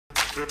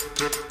Okay,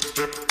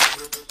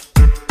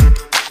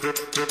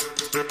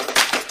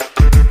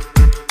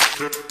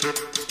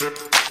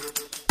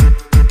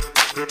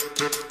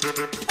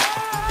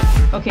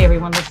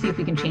 everyone, let's see if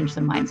we can change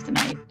some minds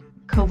tonight.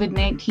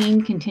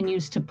 COVID-19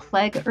 continues to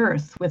plague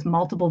Earth with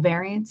multiple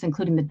variants,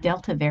 including the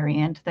Delta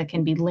variant that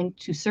can be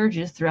linked to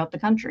surges throughout the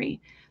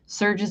country.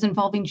 Surges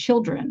involving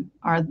children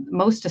are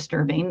most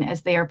disturbing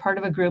as they are part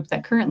of a group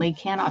that currently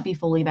cannot be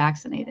fully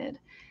vaccinated.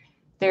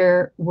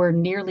 There were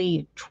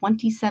nearly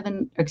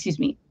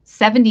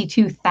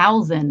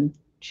 72,000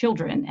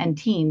 children and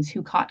teens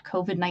who caught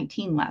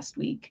COVID-19 last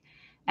week.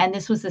 And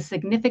this was a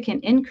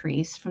significant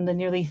increase from the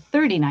nearly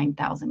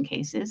 39,000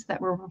 cases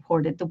that were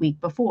reported the week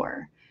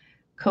before.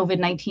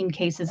 COVID-19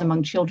 cases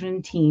among children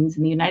and teens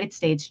in the United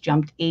States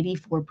jumped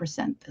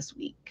 84% this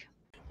week.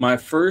 My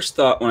first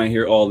thought when I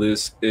hear all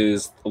this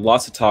is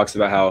lots of talks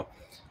about how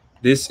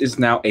this is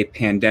now a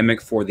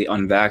pandemic for the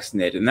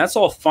unvaccinated. And that's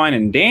all fine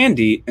and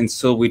dandy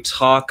until we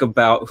talk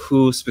about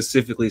who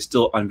specifically is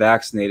still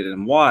unvaccinated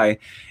and why.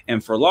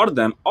 And for a lot of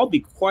them, I'll be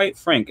quite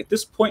frank, at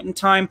this point in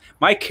time,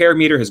 my care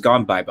meter has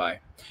gone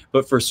bye-bye.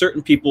 But for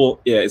certain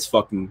people, yeah, it's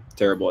fucking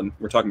terrible. And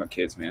we're talking about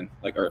kids, man,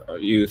 like our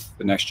youth,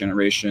 the next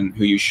generation,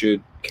 who you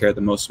should care the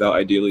most about,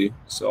 ideally.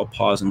 So I'll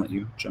pause and let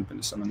you jump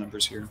into some of the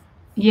numbers here.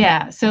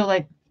 Yeah, so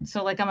I'm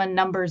a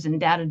numbers and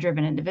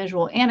data-driven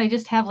individual, and I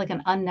just have like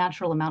an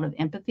unnatural amount of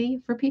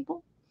empathy for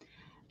people.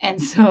 And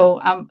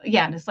so,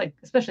 yeah, and it's like,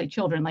 especially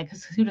children, like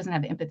who doesn't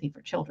have empathy for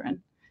children?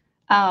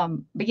 But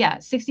yeah,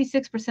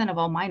 66% of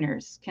all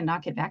minors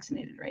cannot get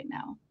vaccinated right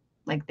now.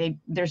 Like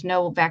there's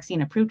no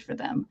vaccine approved for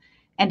them.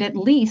 And at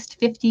least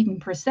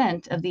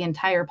 15% of the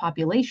entire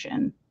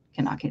population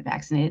cannot get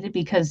vaccinated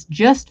because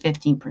just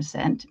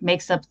 15%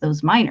 makes up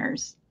those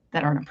minors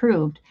that aren't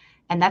approved.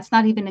 And that's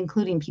not even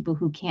including people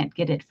who can't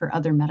get it for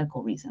other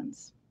medical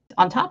reasons.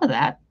 On top of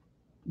that,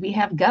 we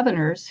have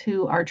governors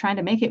who are trying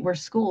to make it where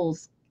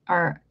schools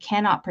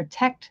cannot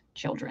protect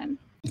children.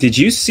 Did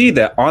you see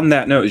that? On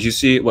that note, did you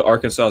see what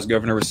Arkansas's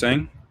governor was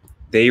saying?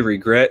 They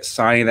regret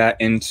signing that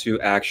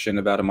into action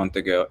about a month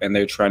ago, and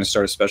they're trying to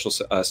start a special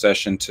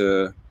session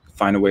to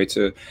find a way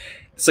to.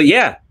 So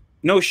yeah,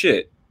 no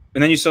shit.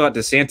 And then you saw that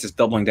Desantis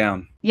doubling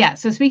down. Yeah.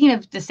 So speaking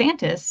of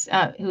Desantis,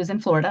 who is in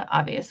Florida,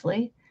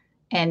 obviously,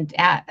 and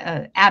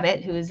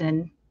Abbott, who is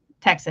in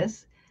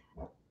Texas,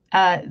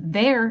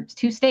 their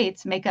two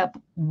states make up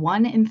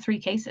 1 in 3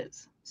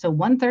 cases. So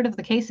 1/3 of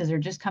the cases are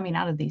just coming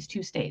out of these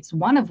 2 states,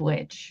 one of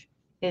which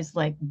is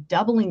like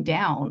doubling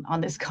down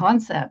on this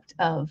concept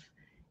of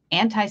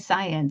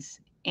anti-science,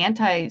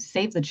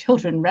 anti-save the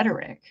children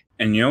rhetoric.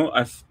 And you know,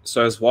 I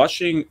was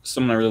watching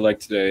someone I really like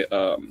today,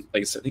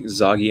 like I think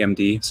Zoggy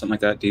MD, something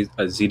like that,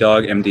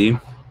 Z-Dog MD,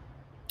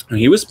 and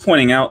he was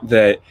pointing out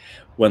that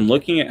when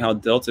looking at how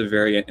Delta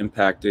variant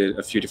impacted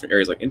a few different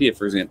areas, like India,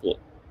 for example,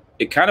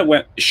 it kind of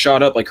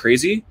shot up like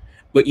crazy,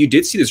 but you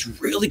did see this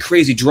really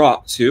crazy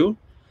drop too.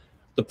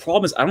 The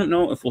problem is I don't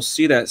know if we'll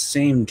see that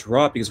same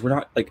drop because we're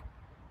not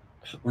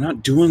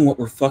doing what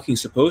we're fucking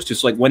supposed to.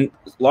 So like when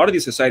a lot of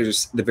these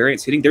societies, the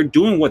variants hitting, they're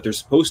doing what they're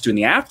supposed to. In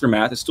the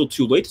aftermath, it's still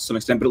too late to some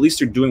extent, but at least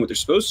they're doing what they're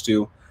supposed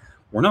to.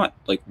 We're not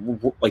like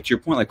to your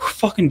point, like we're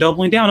fucking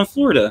doubling down in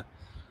Florida.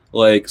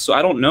 Like, so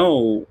I don't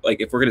know,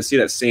 like if we're going to see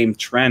that same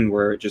trend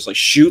where it just like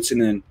shoots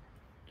and then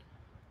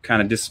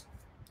kind of just,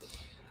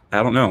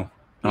 I don't know.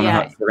 I don't know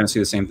if we're going to see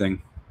the same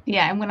thing.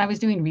 Yeah, and when I was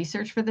doing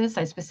research for this,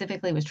 I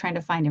specifically was trying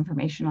to find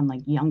information on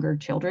like younger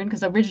children,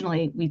 because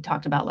originally we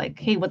talked about like,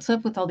 hey, what's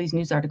up with all these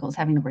news articles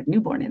having the word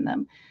newborn in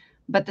them?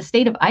 But the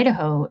state of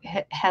Idaho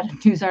had a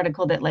news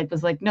article that like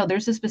was like, no,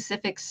 there's a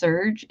specific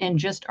surge in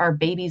just our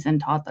babies and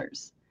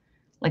toddlers.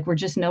 Like we're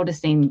just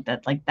noticing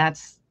that like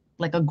that's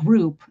like a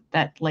group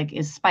that like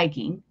is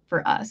spiking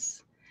for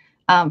us.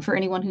 For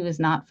anyone who is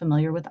not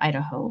familiar with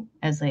Idaho,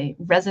 as a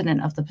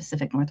resident of the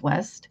Pacific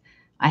Northwest,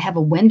 I have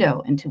a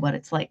window into what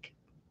it's like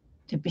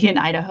to be in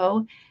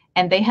Idaho.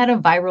 And they had a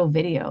viral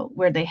video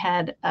where they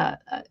had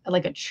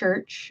like a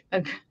church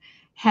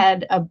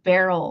had a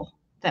barrel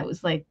that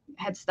was like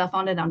had stuff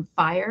on it on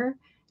fire,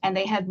 and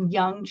they had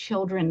young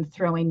children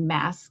throwing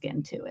masks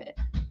into it.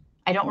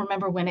 I don't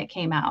remember when it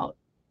came out.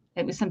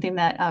 It was something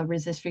that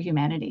Resist for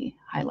Humanity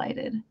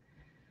highlighted.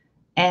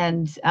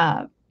 And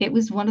it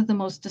was one of the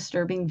most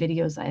disturbing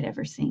videos I'd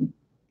ever seen.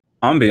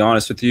 I'm gonna be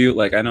honest with you.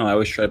 Like, I know I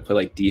always try to play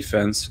like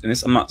defense, and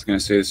this, I'm not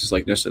gonna say this is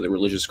like necessarily the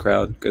religious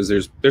crowd, because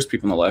there's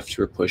people on the left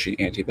who are pushing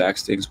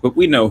anti-vax things, but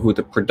we know who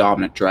the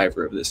predominant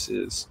driver of this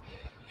is.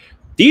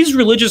 These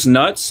religious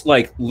nuts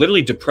like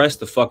literally depress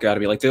the fuck out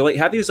of me. Like they like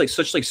have these like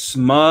such like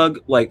smug,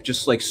 like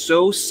just like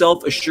so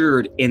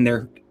self-assured in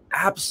their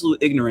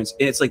absolute ignorance.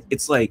 And it's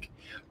like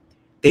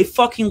they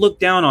fucking look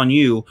down on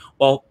you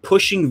while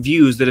pushing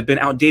views that have been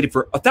outdated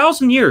for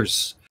 1,000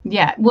 years.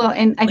 Yeah, well,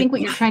 and I think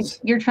what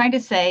you're trying to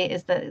say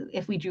is that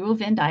if we drew a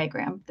Venn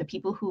diagram, the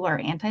people who are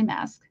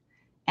anti-mask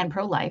and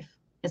pro-life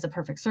is a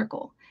perfect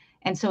circle.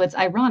 And so it's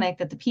ironic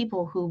that the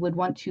people who would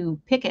want to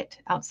picket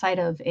outside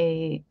of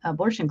a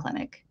abortion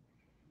clinic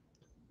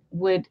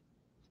would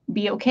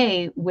be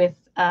okay with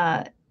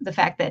the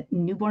fact that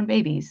newborn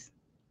babies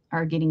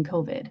are getting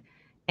COVID.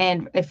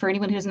 And if, for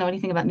anyone who doesn't know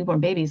anything about newborn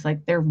babies,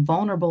 like they're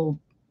vulnerable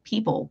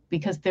people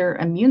because their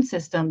immune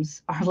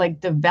systems are like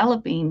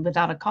developing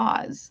without a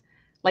cause.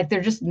 Like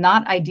they're just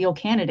not ideal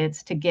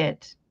candidates to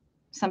get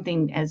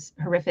something as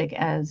horrific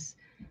as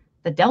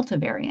the Delta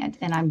variant.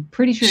 And I'm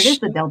pretty sure it is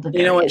the Delta variant.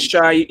 You know what,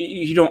 Shy?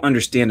 You don't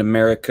understand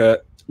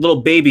America.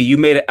 Little baby, you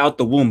made it out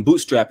the womb.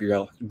 Bootstrap. You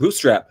got to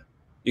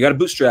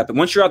bootstrap it.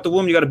 Once you're out the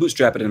womb, you got to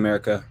bootstrap it in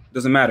America. It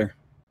doesn't matter.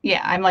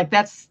 Yeah, I'm like,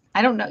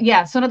 I don't know.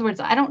 Yeah. So in other words,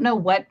 I don't know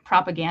what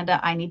propaganda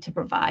I need to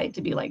provide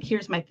to be like,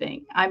 here's my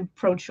thing. I'm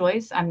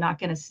pro-choice. I'm not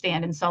going to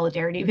stand in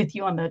solidarity with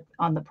you on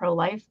the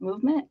pro-life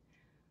movement.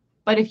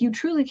 But if you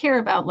truly care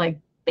about like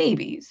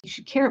babies, you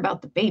should care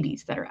about the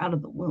babies that are out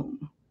of the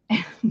womb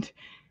and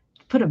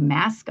put a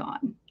mask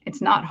on.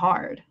 It's not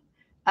hard.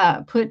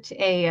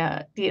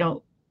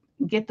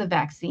 Get the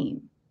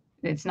vaccine.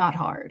 It's not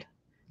hard.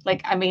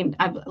 Like, I mean,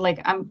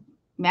 I'm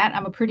Matt,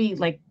 I'm a pretty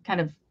like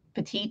kind of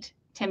petite,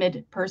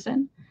 timid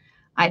person.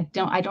 I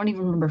don't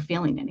even remember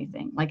feeling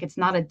anything. Like, it's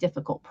not a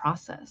difficult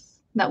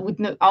process. Now, with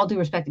all due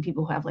respect to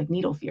people who have like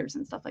needle fears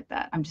and stuff like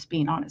that, I'm just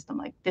being honest. I'm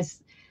like,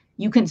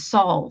 you can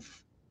solve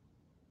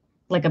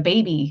like a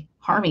baby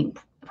harming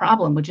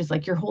problem, which is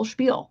like your whole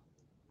spiel,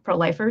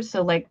 pro-lifers.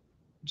 So like,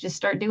 just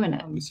start doing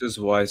it. This is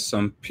why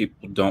some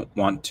people don't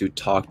want to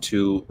talk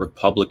to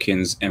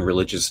Republicans and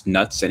religious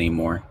nuts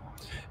anymore.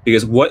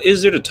 Because what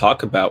is there to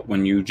talk about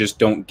when you just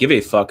don't give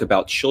a fuck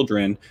about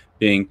children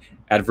being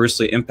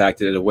adversely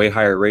impacted at a way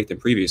higher rate than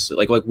previously?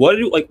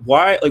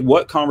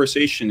 What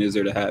conversation is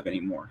there to have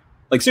anymore?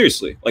 Like,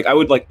 seriously, like, I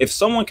would like, if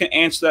someone can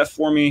answer that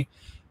for me,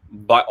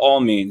 by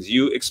all means,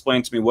 you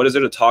explain to me what is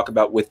there to talk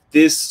about with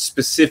this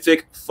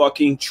specific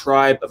fucking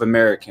tribe of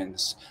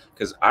Americans,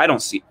 because I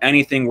don't see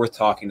anything worth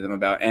talking to them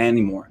about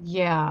anymore.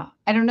 Yeah,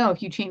 I don't know.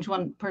 If you change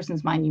one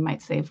person's mind, you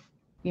might save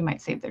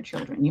their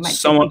children. You might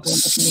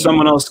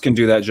someone else can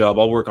do that job.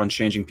 I'll work on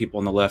changing people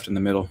on the left and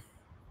the middle.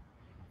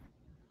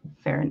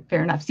 Fair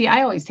enough. See,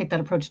 I always take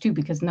that approach too,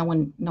 because no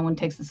one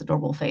takes this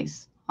adorable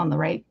face on the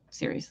right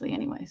seriously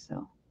anyway.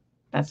 So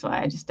that's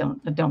why I just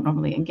don't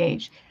normally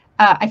engage.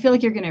 I feel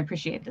like you're going to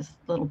appreciate this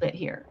little bit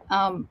here.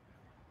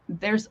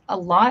 There's a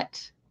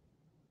lot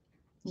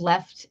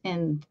left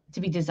to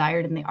be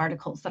desired in the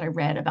articles that I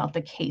read about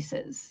the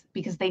cases,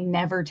 because they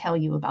never tell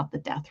you about the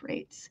death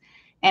rates.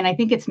 And I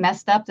think it's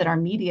messed up that our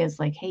media is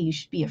like, hey, you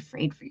should be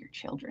afraid for your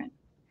children,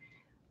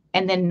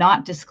 and then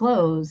not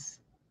disclose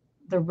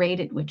the rate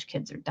at which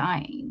kids are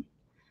dying.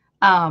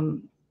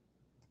 And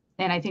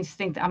I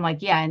think I'm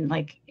like, yeah, and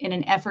like in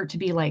an effort to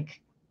be like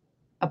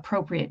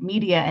appropriate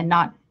media and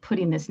not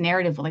putting this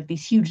narrative of like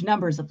these huge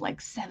numbers of like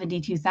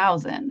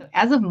 72,000.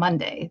 As of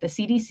Monday, the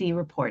CDC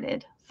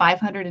reported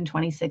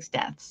 526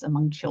 deaths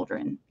among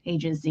children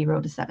ages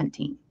 0 to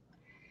 17.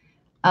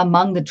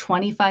 Among the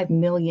 25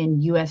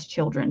 million US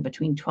children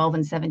between 12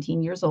 and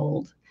 17 years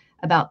old,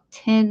 about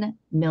 10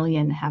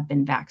 million have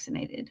been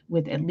vaccinated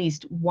with at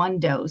least one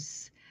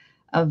dose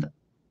of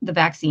the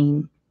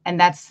vaccine. And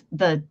that's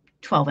the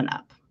 12 and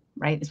up,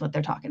 right, is what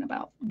they're talking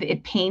about.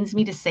 It pains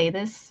me to say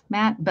this,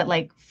 Matt, but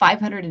like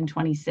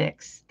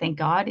 526, thank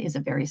God, is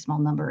a very small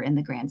number in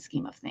the grand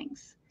scheme of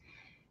things.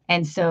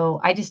 And so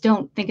I just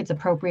don't think it's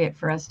appropriate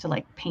for us to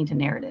like paint a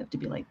narrative to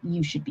be like,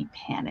 you should be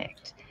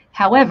panicked.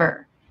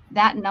 However,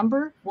 that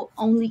number will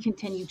only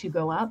continue to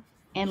go up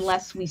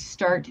unless we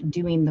start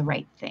doing the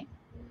right thing.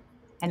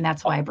 And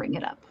that's why I bring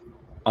it up.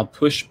 I'll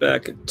push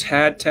back a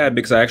tad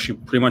because I actually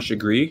pretty much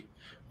agree,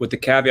 with the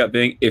caveat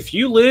being, if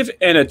you live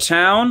in a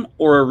town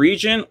or a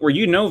region where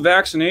you know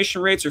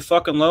vaccination rates are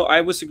fucking low, I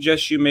would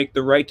suggest you make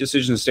the right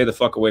decision to stay the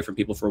fuck away from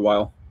people for a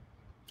while.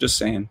 Just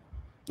saying.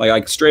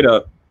 Like straight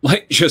up,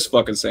 like just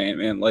fucking saying,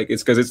 man. Like,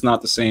 it's because it's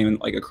not the same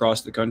like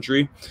across the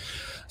country.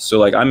 So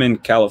like, I'm in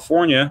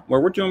California where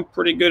we're doing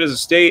pretty good as a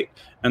state,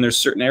 and there's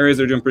certain areas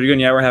that are doing pretty good.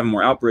 And yeah, we're having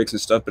more outbreaks and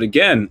stuff. But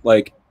again,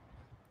 like,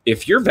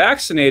 if you're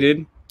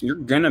vaccinated, you're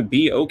gonna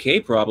be okay,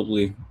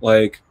 probably.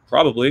 Like,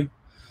 probably.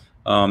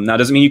 Now, it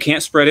doesn't mean you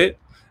can't spread it.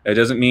 It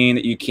doesn't mean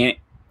that you can't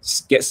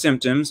get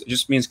symptoms. It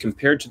just means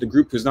compared to the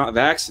group who's not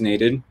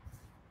vaccinated,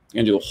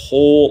 you're gonna do a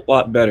whole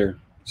lot better.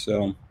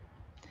 So,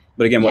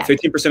 but again, what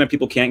 15% of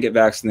people can't get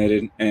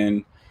vaccinated,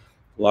 and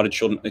a lot of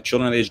children at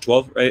the age of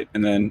 12, right?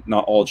 And then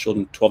not all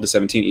children 12 to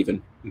 17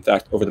 even. In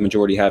fact, over the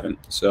majority haven't.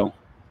 So,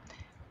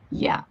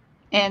 yeah.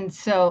 And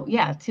so,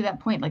 yeah, to that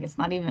point, like it's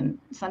not even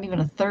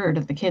a third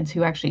of the kids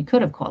who actually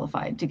could have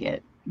qualified to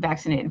get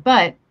vaccinated,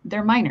 but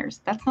they're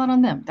minors. That's not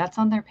on them. That's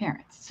on their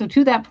parents. So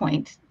to that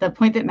point, the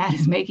point that Matt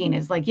is making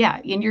is like,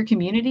 yeah, in your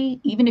community,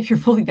 even if you're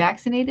fully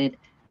vaccinated,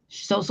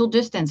 social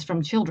distance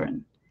from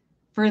children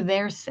for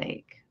their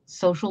sake,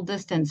 social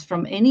distance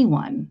from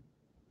anyone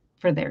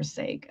for their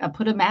sake,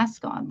 put a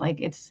mask on.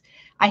 Like,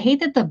 I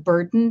hate that the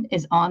burden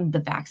is on the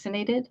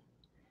vaccinated,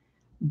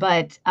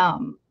 but,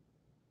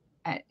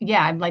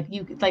 yeah, I'm like,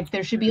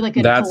 there should be like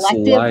a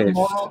collective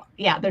moral.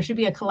 Yeah, there should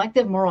be a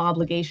collective moral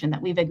obligation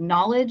that we've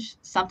acknowledged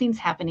something's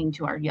happening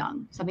to our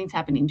young, something's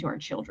happening to our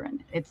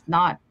children. It's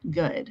not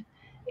good.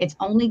 It's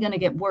only going to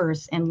get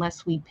worse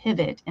unless we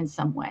pivot in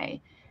some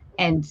way.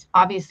 And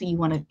obviously you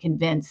want to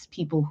convince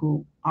people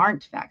who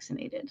aren't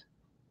vaccinated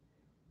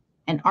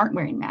and aren't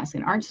wearing masks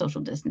and aren't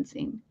social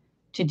distancing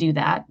to do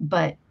that.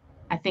 But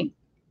I think,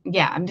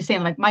 yeah, I'm just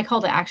saying, like, my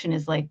call to action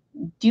is like,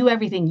 do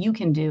everything you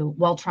can do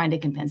while trying to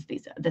convince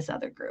this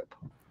other group.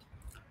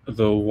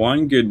 The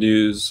one good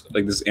news,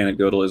 like this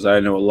anecdotal, is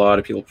I know a lot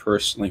of people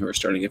personally who are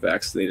starting to get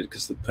vaccinated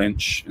because the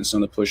pinch and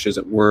some of the pushes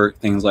at work,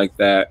 things like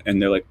that. And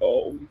they're like,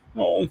 oh,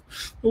 no,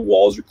 the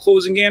walls are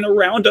closing in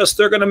around us.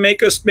 They're going to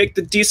make us make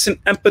the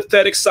decent,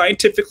 empathetic,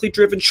 scientifically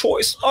driven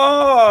choice.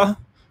 Ah,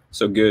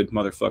 so good,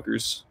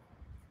 motherfuckers.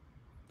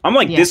 I'm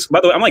like this, by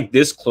the way, I'm like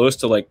this close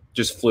to like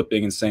just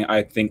flipping and saying,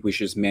 I think we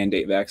should just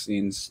mandate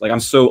vaccines. Like, I'm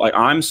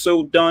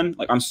so done.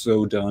 Like, I'm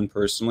so done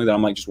personally that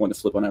I'm like just wanting to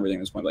flip on everything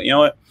at this point. But you know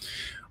what?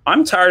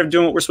 I'm tired of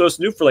doing what we're supposed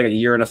to do for like a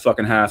year and a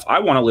fucking half. I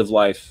want to live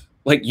life.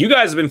 Like, you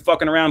guys have been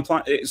fucking around.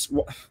 If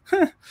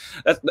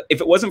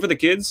it wasn't for the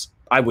kids,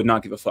 I would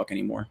not give a fuck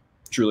anymore.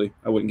 Truly,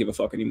 I wouldn't give a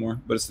fuck anymore.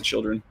 But it's the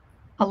children.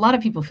 A lot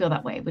of people feel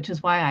that way, which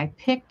is why I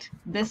picked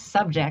this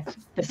subject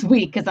this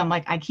week, because I'm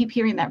like, I keep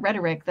hearing that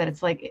rhetoric that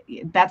it's like,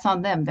 that's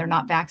on them. They're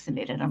not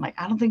vaccinated. I'm like,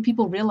 I don't think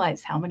people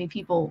realize how many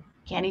people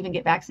can't even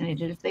get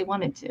vaccinated if they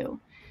wanted to.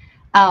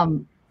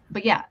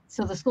 But yeah,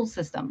 so the school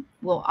system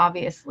will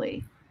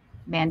obviously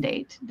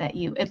mandate that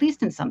you, at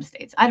least in some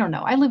states, I don't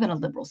know, I live in a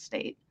liberal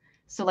state,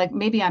 so like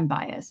maybe I'm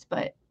biased,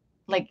 but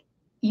like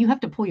you have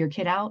to pull your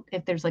kid out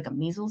if there's like a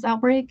measles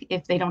outbreak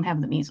if they don't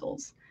have the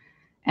measles,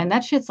 and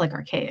that shit's like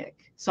archaic.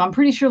 So I'm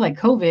pretty sure like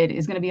COVID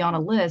is going to be on a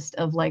list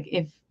of like,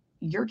 if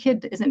your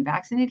kid isn't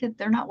vaccinated,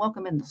 they're not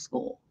welcome in the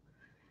school.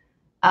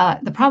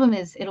 The problem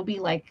is it'll be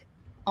like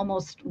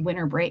almost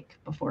winter break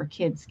before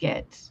kids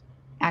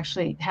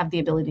actually have the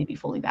ability to be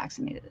fully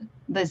vaccinated.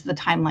 That's the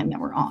timeline that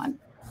we're on.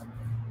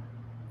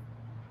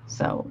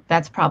 So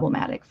that's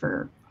problematic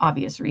for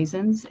obvious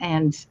reasons.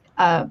 And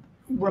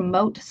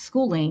remote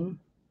schooling,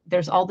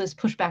 there's all this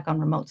pushback on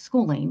remote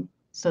schooling.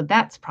 So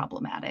that's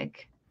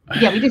problematic.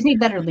 Yeah, we just need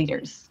better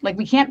leaders. Like,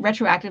 we can't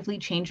retroactively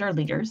change our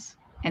leaders.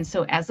 And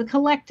so as a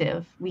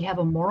collective, we have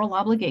a moral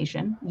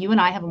obligation. You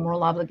and I have a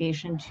moral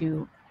obligation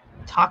to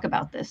talk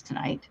about this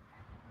tonight.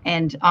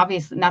 And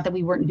obviously, not that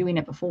we weren't doing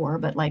it before,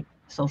 but like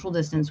social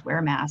distance, wear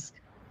a mask,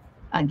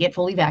 get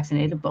fully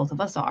vaccinated. Both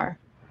of us are.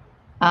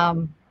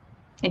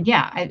 And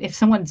yeah, if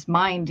someone's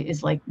mind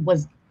is like,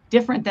 was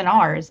different than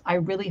ours, I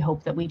really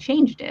hope that we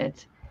changed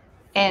it.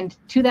 And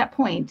to that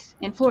point,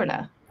 in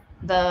Florida,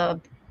 the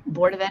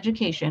Board of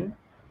Education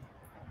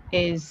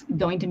is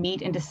going to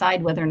meet and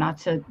decide whether or not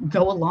to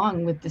go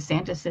along with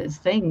DeSantis's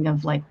thing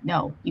of like,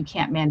 no, you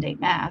can't mandate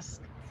masks.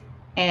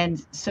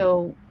 And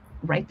so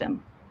write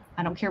them.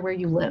 I don't care where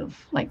you live,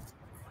 like,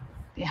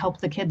 help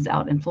the kids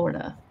out in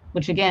Florida,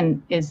 which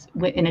again is,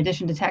 in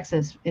addition to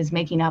Texas, is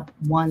making up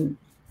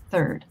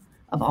 1/3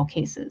 of all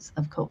cases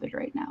of COVID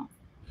right now.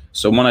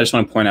 So one, I just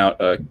want to point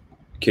out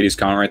Katie's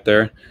comment right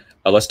there.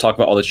 Let's talk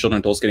about all the children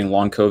and adults getting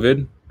long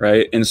COVID,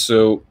 right? And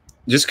so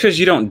just because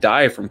you don't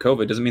die from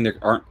COVID doesn't mean there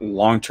aren't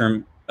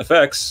long-term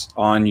effects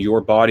on your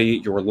body,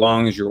 your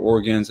lungs, your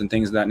organs, and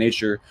things of that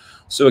nature.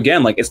 So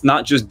again, like, it's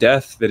not just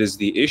death that is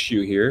the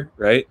issue here,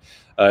 right?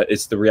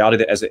 It's the reality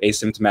that as an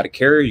asymptomatic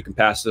carrier, you can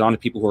pass it on to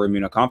people who are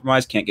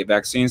immunocompromised, can't get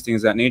vaccines,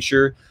 things of that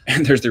nature.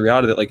 And there's the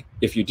reality that, like,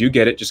 if you do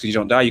get it, just because you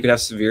don't die, you could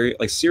have severe,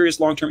 like, serious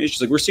long-term issues.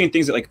 Like, we're seeing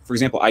things that, like, for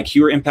example,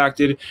 IQ are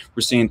impacted.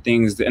 We're seeing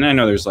things that, and I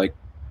know there's like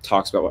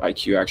talks about what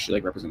IQ actually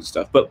like represents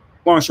stuff, but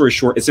long story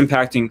short, it's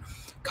impacting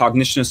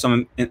cognition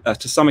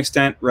to some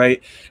extent,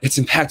 right? It's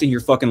impacting your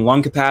fucking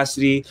lung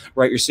capacity,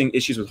 right? You're seeing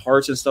issues with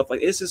hearts and stuff.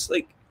 Like, it's just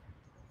like,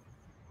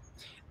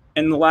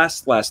 and the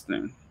last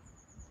thing,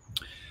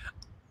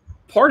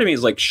 part of me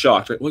is like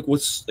shocked, right? Like,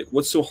 what's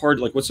so hard?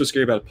 Like, what's so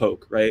scary about a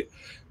poke, right?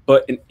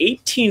 But in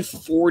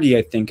 1840,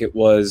 I think it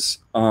was,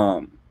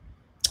 I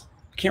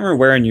can't remember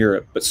where in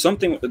Europe, but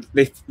something,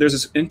 there's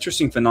this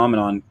interesting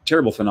phenomenon,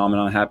 terrible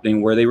phenomenon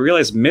happening where they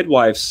realized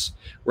midwives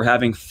were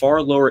having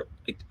far lower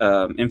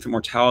infant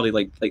mortality,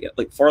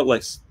 like far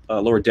less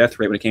lower death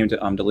rate when it came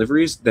to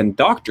deliveries than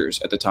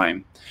doctors at the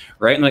time,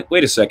 right? And like,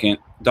 wait a second,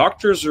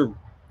 doctors are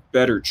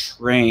better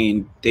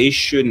trained, they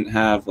shouldn't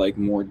have like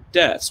more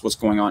deaths. What's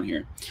going on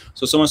here?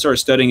 So someone started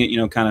studying it, you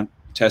know, kind of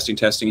testing,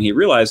 and he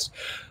realized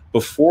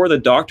before the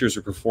doctors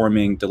were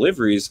performing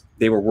deliveries,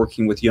 they were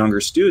working with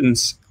younger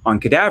students on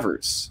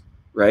cadavers,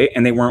 right?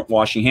 And they weren't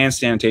washing hands.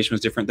 Sanitation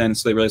was different then.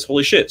 So they realized,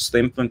 holy shit. So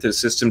they implemented a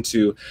system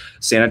to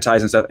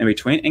sanitize and stuff in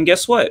between. And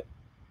guess what?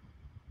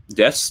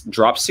 Deaths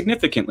dropped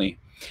significantly.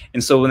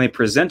 And so when they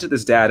presented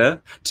this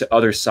data to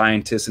other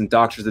scientists and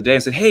doctors of the day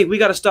and said, hey, we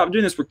got to stop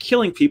doing this, we're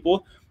killing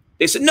people,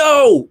 they said,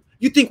 no,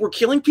 you think we're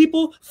killing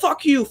people?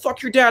 Fuck you,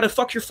 fuck your data,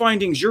 fuck your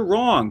findings, you're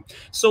wrong.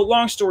 So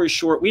long story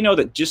short, we know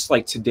that just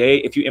like today,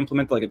 if you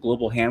implement like a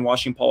global hand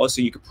washing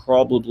policy, you could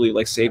probably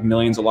like save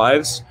millions of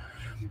lives.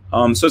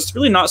 So it's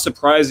really not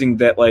surprising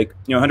that, like,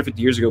 you know, 150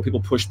 years ago, people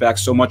pushed back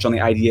so much on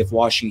the idea of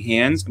washing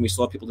hands, and we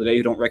still have people today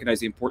who don't recognize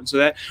the importance of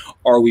that.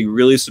 Are we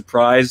really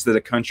surprised that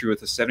a country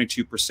with a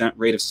 72%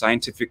 rate of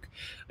scientific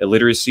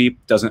illiteracy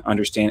doesn't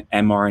understand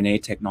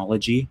mRNA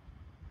technology?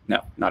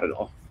 No, not at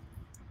all.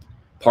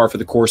 par for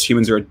the course.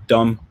 Humans are a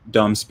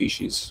dumb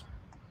species.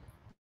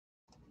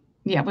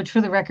 Yeah, which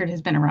for the record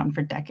has been around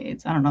for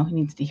decades. I don't know who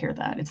needs to hear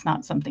that. It's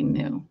not something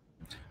new.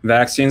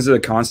 Vaccines as a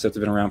concept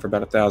have been around for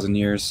about 1,000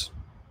 years.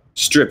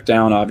 Stripped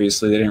down,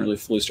 obviously, they didn't really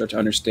fully start to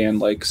understand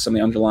like some of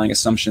the underlying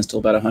assumptions till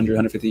about 100,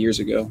 150 years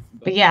ago.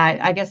 But yeah,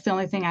 I guess the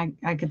only thing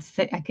I could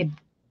say, I could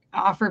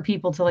offer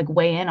people to like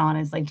weigh in on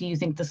is like, do you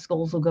think the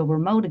schools will go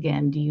remote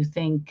again? Do you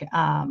think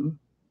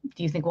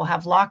we'll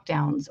have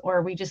lockdowns, or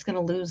are we just going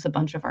to lose a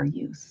bunch of our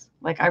youth?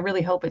 Like, I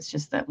really hope it's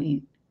just that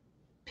we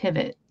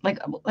pivot. Like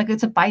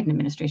it's a Biden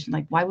administration.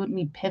 Like, why wouldn't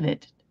we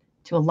pivot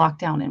to a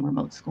lockdown and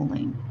remote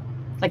schooling?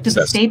 Like, do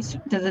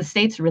the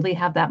states really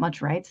have that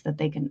much rights that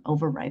they can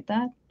override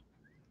that?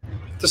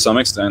 To some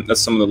extent,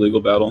 that's some of the legal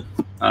battle.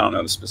 I don't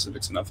know the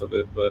specifics enough of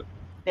it, but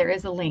there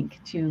is a link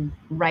to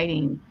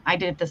writing. I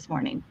did it this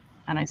morning,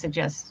 and I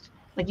suggest,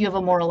 like, you have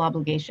a moral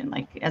obligation,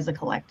 like, as a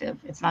collective.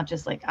 It's not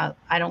just like,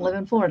 I don't live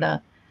in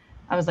Florida.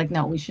 I was like,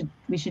 no, we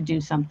should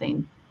do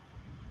something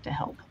to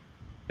help.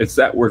 It's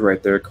that word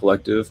right there,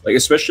 collective. Like,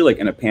 especially like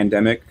in a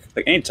pandemic,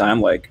 like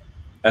anytime, like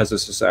as a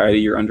society,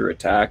 you're under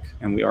attack,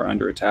 and we are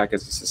under attack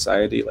as a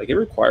society. Like, it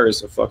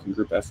requires a fucking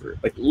group effort.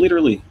 Like,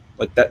 literally,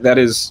 like that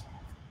is,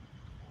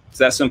 it's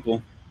that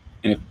simple.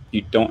 And if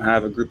you don't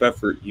have a group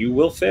effort, you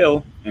will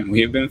fail, and we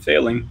have been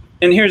failing.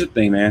 And here's the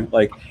thing, man.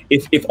 Like,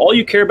 if all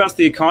you care about is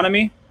the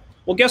economy,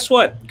 well, guess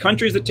what?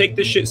 Countries that take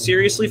this shit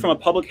seriously from a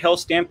public health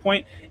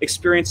standpoint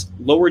experience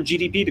lower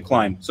GDP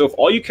decline. So if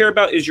all you care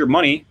about is your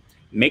money,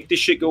 make this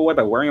shit go away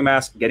by wearing a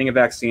mask, getting a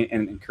vaccine,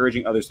 and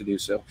encouraging others to do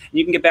so. And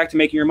you can get back to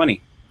making your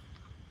money.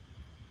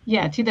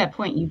 Yeah, to that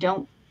point, you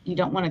don't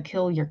want to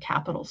kill your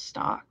capital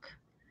stock.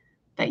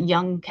 That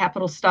young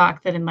capital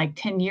stock that in like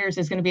 10 years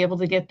is going to be able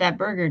to get that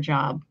burger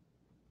job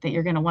that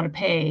you're going to want to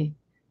pay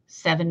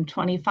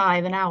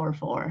 $7.25 an hour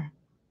for.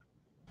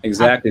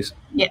 Exactly.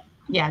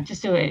 Yeah.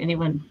 Just so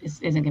anyone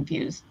isn't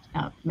confused,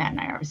 Matt and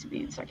I are obviously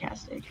being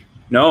sarcastic.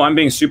 No, I'm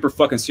being super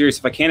fucking serious.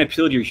 If I can't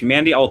appeal to your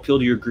humanity, I'll appeal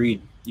to your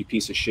greed, you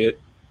piece of shit.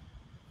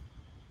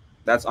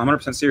 That's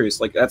 100% serious.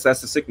 Like, that's the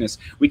sickness.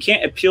 We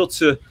can't appeal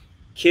to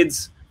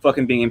kids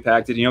fucking being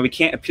impacted. You know, we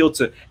can't appeal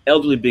to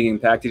elderly being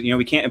impacted. You know,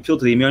 we can't appeal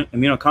to the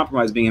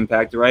immunocompromised being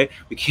impacted, right?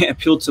 We can't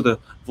appeal to the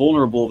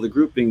vulnerable of the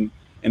group being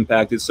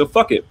impacted. So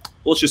fuck it.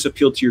 Let's just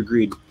appeal to your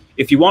greed.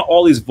 If you want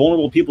all these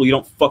vulnerable people you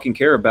don't fucking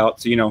care about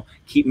to, you know,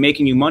 keep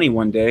making you money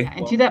one day. Yeah,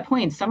 and to that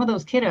point, some of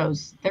those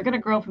kiddos, they're going to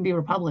grow up and be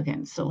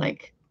Republicans. So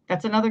like,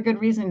 that's another good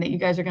reason that you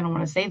guys are going to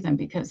want to save them,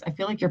 because I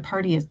feel like your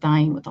party is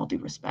dying, with all due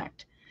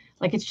respect.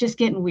 Like, it's just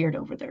getting weird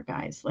over there,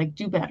 guys. Like,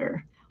 do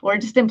better. Or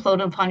just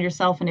implode upon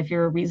yourself. And if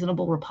you're a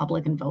reasonable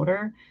Republican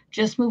voter,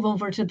 just move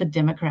over to the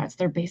Democrats.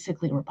 They're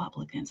basically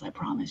Republicans, I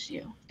promise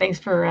you. Thanks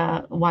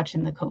for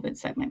watching the COVID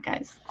segment,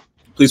 guys.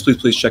 Please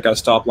check out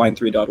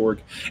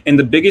stopline3.org. And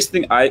the biggest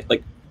thing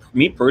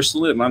me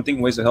personally, when I'm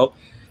thinking ways to help,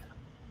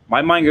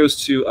 my mind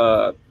goes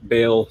to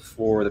bail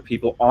for the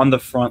people on the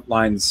front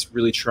lines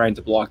really trying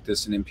to block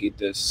this and impede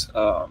this.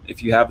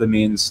 If you have the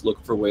means,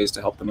 look for ways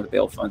to help them with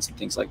bail funds and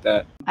things like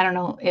that. I don't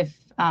know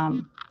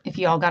if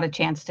you all got a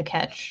chance to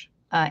catch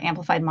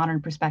Amplified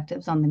Modern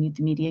Perspectives on the Meet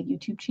the Media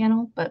YouTube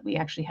channel, but we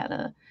actually had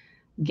a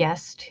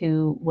guest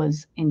who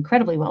was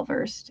incredibly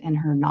well-versed in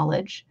her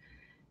knowledge.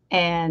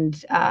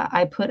 And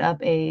I put up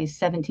a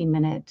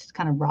 17-minute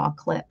kind of raw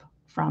clip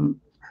from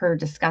her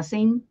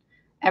discussing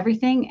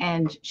everything,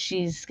 and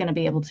she's going to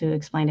be able to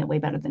explain it way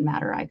better than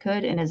Matt or I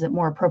could, and is a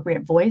more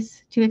appropriate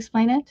voice to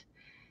explain it.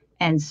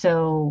 And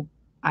so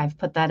I've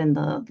put that in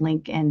the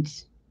link, and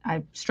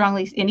and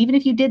even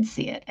if you did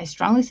see it, I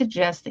strongly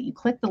suggest that you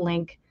click the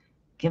link,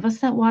 give us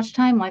that watch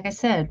time. Like I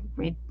said,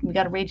 we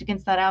got to rage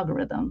against that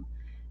algorithm.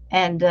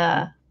 And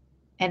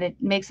it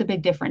makes a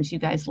big difference, you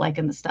guys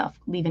liking the stuff,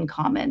 leaving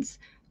comments,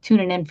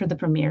 tuning in for the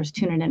premieres,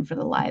 tuning in for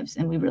the lives,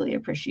 and we really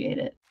appreciate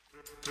it.